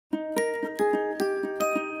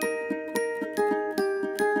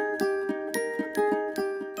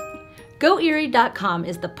GoErie.com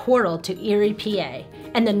is the portal to Erie, PA,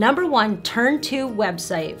 and the #1 turn-to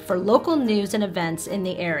website for local news and events in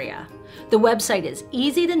the area. The website is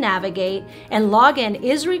easy to navigate, and login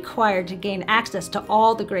is required to gain access to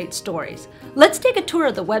all the great stories. Let's take a tour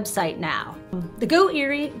of the website now. The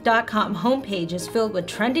GoErie.com homepage is filled with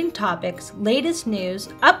trending topics, latest news,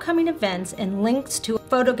 upcoming events, and links to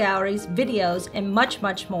photo galleries, videos, and much,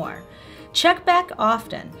 much more. Check back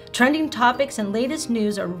often. Trending topics and latest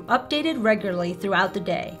news are updated regularly throughout the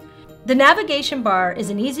day. The navigation bar is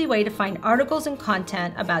an easy way to find articles and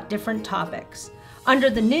content about different topics. Under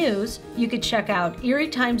the news, you could check out Erie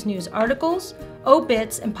Times news articles,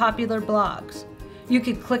 obits, and popular blogs. You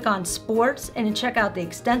could click on sports and check out the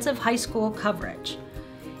extensive high school coverage.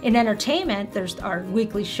 In entertainment, there's our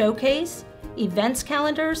weekly showcase, events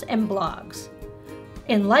calendars, and blogs.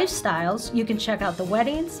 In lifestyles, you can check out the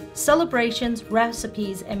weddings, celebrations,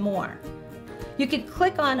 recipes, and more. You can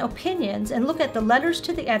click on opinions and look at the letters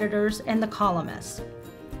to the editors and the columnists.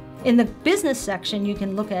 In the business section, you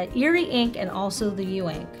can look at Erie Inc. and also the U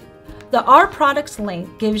Inc. The Our Products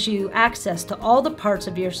link gives you access to all the parts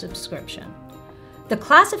of your subscription. The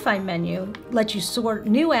Classify menu lets you sort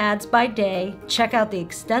new ads by day, check out the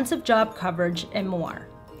extensive job coverage, and more.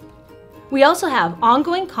 We also have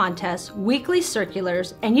ongoing contests, weekly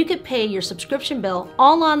circulars, and you could pay your subscription bill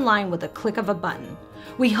all online with a click of a button.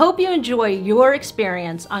 We hope you enjoy your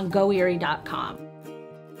experience on GoErie.com.